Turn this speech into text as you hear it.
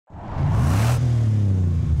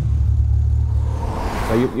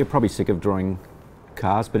So you're probably sick of drawing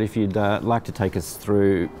cars, but if you'd like to take us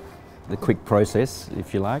through the quick process,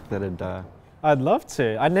 if you like, that'd... I'd love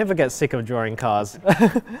to. I never get sick of drawing cars.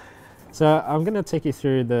 So I'm going to take you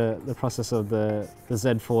through the process of the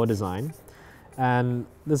Z4 design. And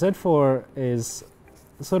the Z4 is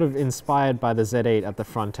sort of inspired by the Z8 at the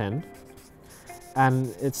front end.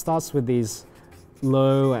 And it starts with these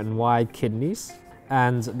low and wide kidneys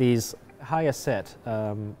and these higher set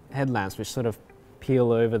headlamps which sort of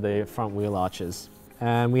peel over the front wheel arches.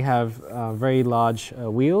 And we have very large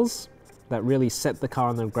wheels that really set the car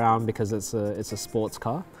on the ground because it's a sports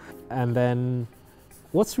car. And then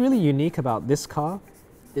what's really unique about this car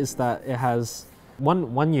is that it has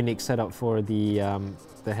one unique setup for the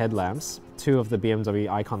headlamps, two of the BMW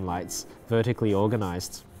icon lights vertically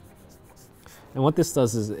organized. And what this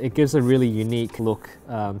does is it gives a really unique look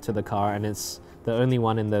to the car, and it's the only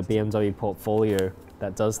one in the BMW portfolio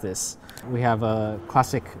that does this. We have a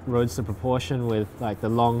classic roadster proportion with like the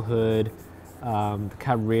long hood, the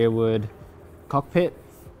cab rearward cockpit.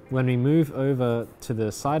 When we move over to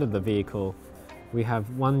the side of the vehicle, we have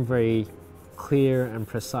one very clear and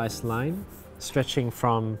precise line stretching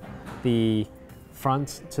from the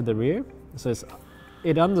front to the rear. So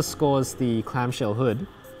it underscores the clamshell hood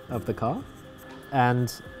of the car.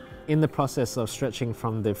 And in the process of stretching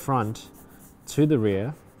from the front to the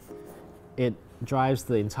rear, it drives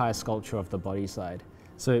the entire sculpture of the body side.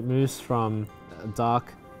 So it moves from a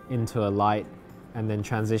dark into a light and then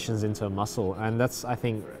transitions into a muscle. And that's, I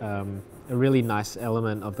think, a really nice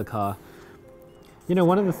element of the car. You know,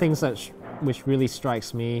 one of the things which really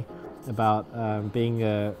strikes me about being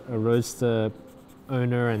a roadster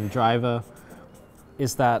owner and driver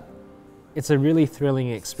is that it's a really thrilling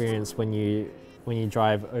experience when you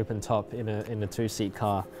drive open top in a two-seat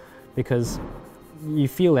car, because you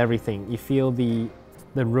feel everything. You feel the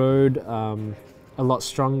road a lot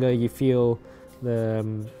stronger. You feel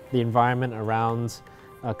the environment around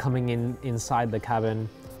coming inside the cabin.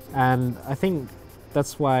 And I think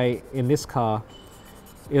that's why in this car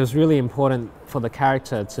it was really important for the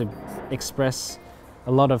character to express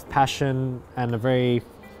a lot of passion and a very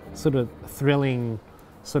sort of thrilling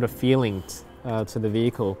sort of feeling to the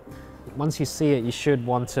vehicle. Once you see it, you should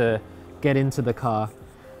want to get into the car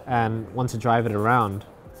and want to drive it around.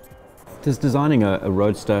 Does designing a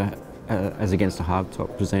roadster as against a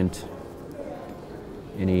hardtop present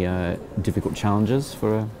any difficult challenges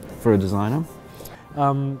for a designer?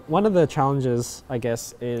 One of the challenges, I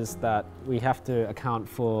guess, is that we have to account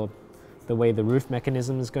for the way the roof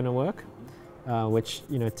mechanism is going to work, which,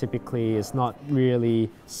 you know, typically is not really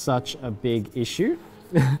such a big issue.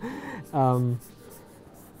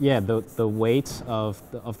 Yeah, the weight of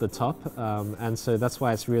the top, and so that's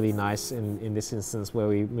why it's really nice in this instance where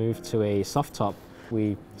we move to a soft top.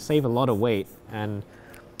 We save a lot of weight and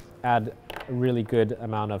add a really good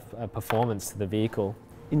amount of performance to the vehicle.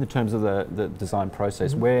 In the terms of the design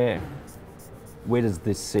process, where does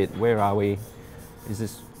this sit? Where are we? Is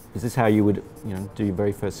this how you would, you know, do your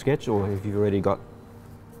very first sketch, or have you already got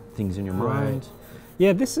things in your mind?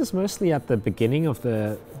 Yeah, this is mostly at the beginning of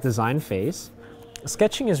the design phase.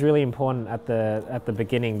 Sketching is really important at the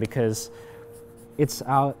beginning because it's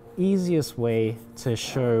our easiest way to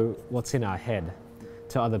show what's in our head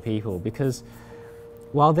to other people. Because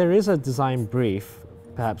while there is a design brief,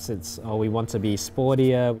 perhaps it's, oh, we want to be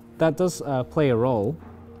sportier, that does play a role,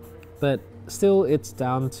 but still it's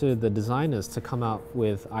down to the designers to come up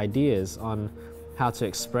with ideas on how to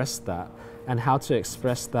express that and how to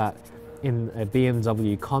express that in a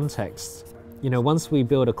BMW context. You know, once we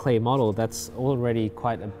build a clay model, that's already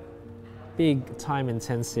quite a big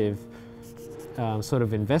time-intensive sort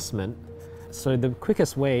of investment. So the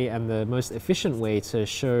quickest way and the most efficient way to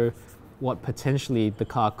show what potentially the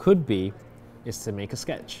car could be is to make a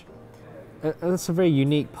sketch. That's a very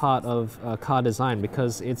unique part of car design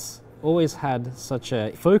because it's always had such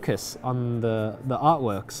a focus on the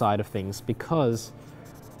artwork side of things, because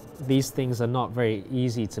these things are not very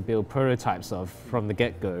easy to build prototypes of from the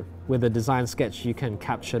get-go. With a design sketch, you can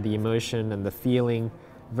capture the emotion and the feeling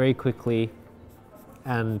very quickly,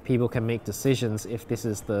 and people can make decisions if this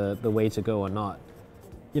is the way to go or not.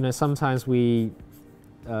 You know, sometimes we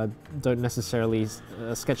don't necessarily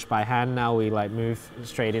sketch by hand now. We like move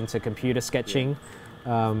straight into computer sketching.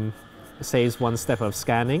 Saves one step of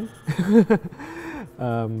scanning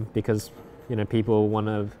because, you know, people want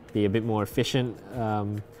to be a bit more efficient.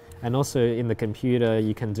 And also in the computer,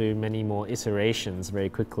 you can do many more iterations very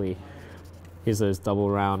quickly. Here's those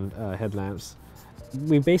double round headlamps.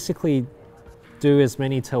 We basically do as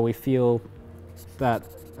many till we feel that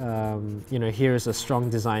you know, here is a strong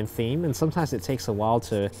design theme, and sometimes it takes a while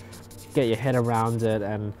to get your head around it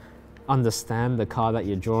and understand the car that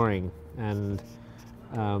you're drawing, and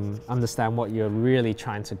understand what you're really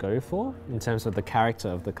trying to go for in terms of the character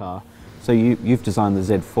of the car. So you've designed the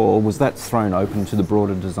Z4. Was that thrown open to the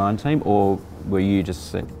broader design team, or were you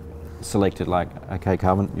just selected like, okay,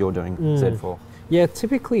 Calvin, you're doing Z4? Yeah,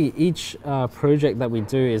 typically each project that we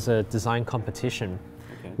do is a design competition,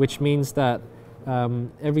 which means that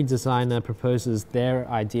every designer proposes their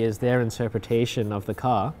ideas, their interpretation of the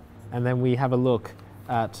car, and then we have a look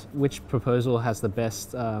at which proposal has the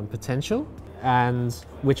best potential and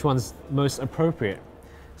which one's most appropriate.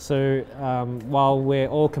 So while we're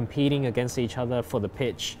all competing against each other for the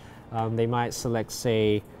pitch, they might select,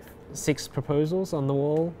 say, 6 proposals on the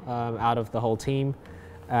wall out of the whole team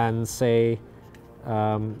and say,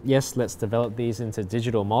 yes, let's develop these into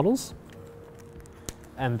digital models.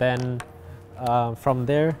 And then from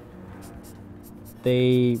there,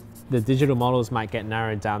 the digital models might get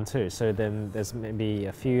narrowed down too. So then there's maybe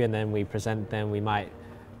a few, and then we present them. We might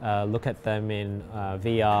look at them in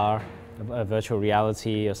VR, virtual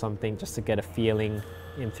reality or something, just to get a feeling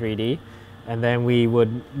in 3D. And then we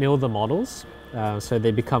would mill the models, so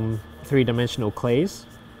they become 3-dimensional clays,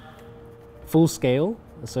 full scale.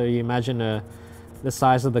 So you imagine the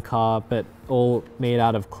size of the car, but all made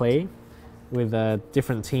out of clay, with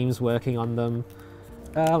different teams working on them.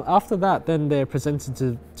 After that, then they're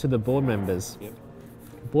presented to the board members. Yep.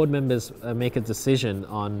 Board members make a decision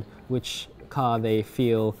on which car they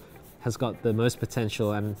feel has got the most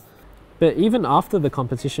potential. But even after the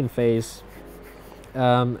competition phase,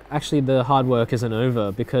 actually the hard work isn't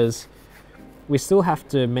over, because we still have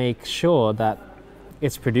to make sure that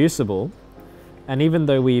it's producible. And even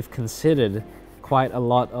though we've considered quite a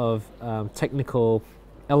lot of technical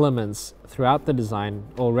elements throughout the design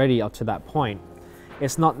already up to that point,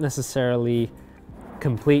 it's not necessarily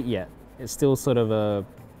complete yet. It's still sort of a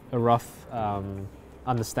rough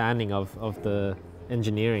understanding of the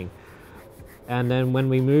engineering. And then when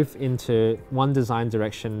we move into one design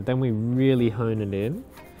direction, then we really hone it in,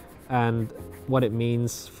 and what it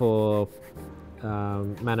means for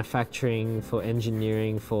manufacturing, for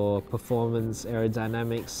engineering, for performance,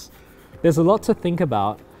 aerodynamics. There's a lot to think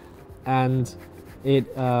about, and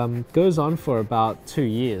it goes on for about 2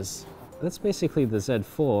 years. That's basically the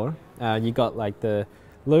Z4. You got like the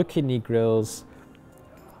low kidney grills,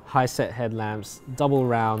 high set headlamps, double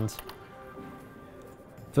round,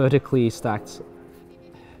 vertically stacked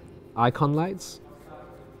icon lights,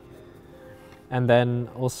 and then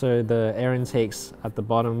also the air intakes at the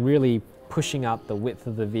bottom, really pushing out the width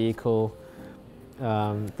of the vehicle,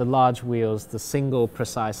 the large wheels, the single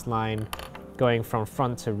precise line going from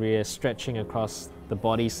front to rear, stretching across the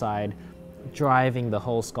body side, driving the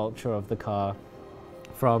whole sculpture of the car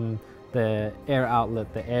from the air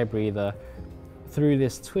outlet, the air breather, through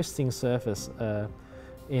this twisting surface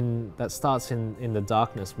that starts in the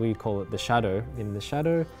darkness. We call it the shadow. In the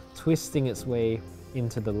shadow, twisting its way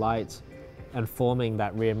into the light and forming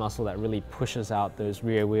that rear muscle that really pushes out those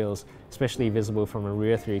rear wheels, especially visible from a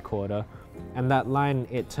rear 3/4. And that line,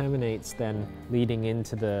 it terminates then leading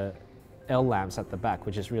into the L lamps at the back,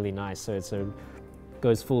 which is really nice. So it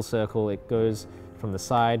goes full circle. It goes from the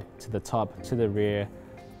side to the top to the rear,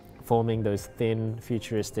 forming those thin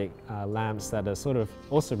futuristic lamps that are sort of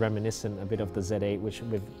also reminiscent a bit of the Z8, which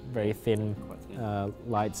with very thin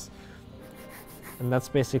lights. And that's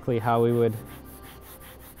basically how we would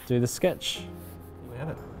do the sketch. We have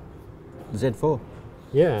it. Z4.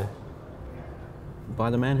 Yeah. By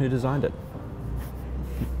the man who designed it.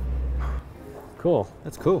 Cool.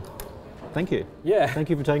 That's cool. Thank you. Yeah. Thank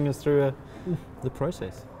you for taking us through the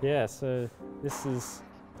process. Yeah, so this is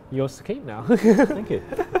yours to keep now. Thank you.